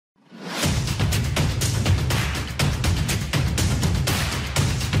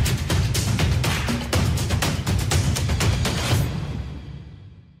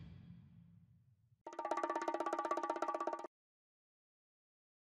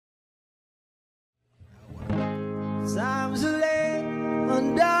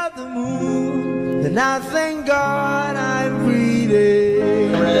And I thank God I'm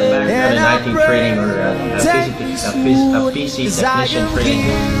breathing. And I pray training or a PC technician training.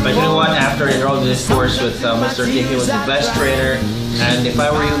 But you know what? After I enrolled in this course with Mr. Kim, he was the best trainer. And if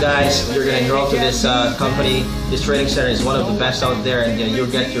I were you guys, you're going to enroll to this company. This training center is one of the best out there, and you'll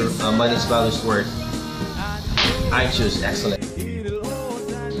get your money's values worth. I choose excellent.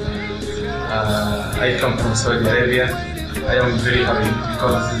 I come from Saudi Arabia. I am very happy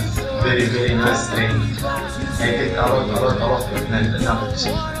because it's very, very nice training. I take a lot of knowledge.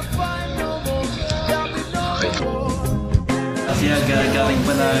 Kasi galing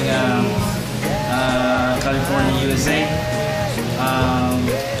pa ng California, USA.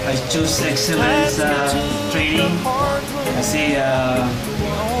 I choose excellence training kasi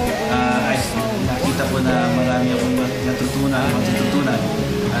nakita po na marami akong matututunan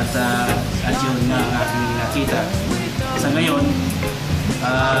at yun nga ang aking nakita. Sa ngayon,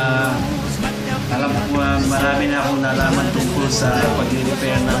 alam ko marami na akong nalaman tungkol sa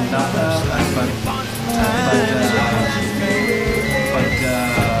pag-repair ng data at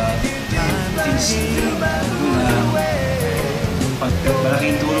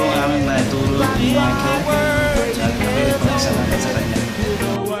malaking tulong ang aming natulong ni Michael at pwede pang salamat sa kanya.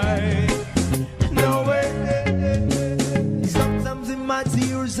 Sometimes in my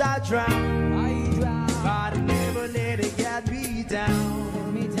tears I drown, but I never let it get me down.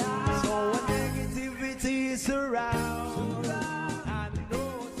 So when negativity is around, I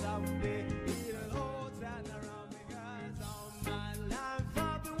know someday it'll all turn around, because all my life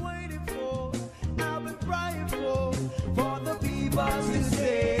I've been waiting for, I've been praying for the people to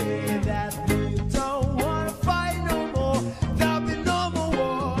say that we don't want to fight no more, there'll be no more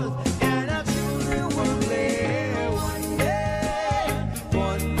wars, and our children will play one day,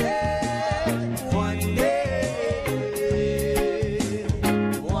 one day, one day,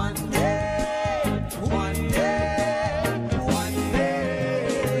 one day, one day, one day.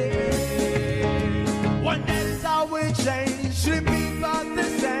 One day this all will change, should be about the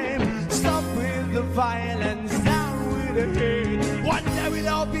same. Stop with the violence, down with the hate. One day we'll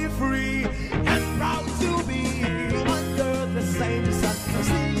all be free and proud to be under the same sun.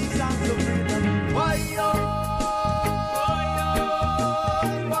 Singing songs of freedom. Why yo?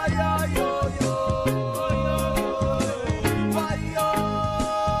 Why yo yo yo? Why yo?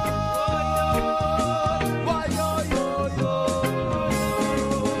 Why yo yo yo?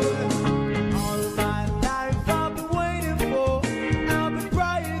 All my life I've been waiting for, I've been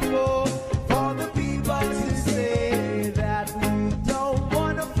praying for the people to say that we don't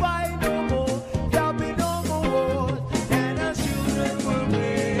wanna fight no more, there'll be no more wars, and our children will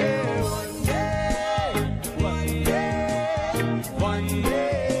live one day, one day, one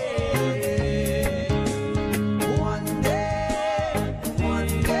day, one day,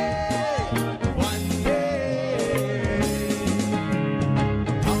 one day, one day.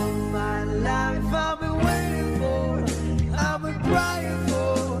 All my life I've been waiting for, I've been crying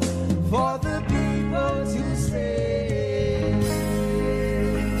for the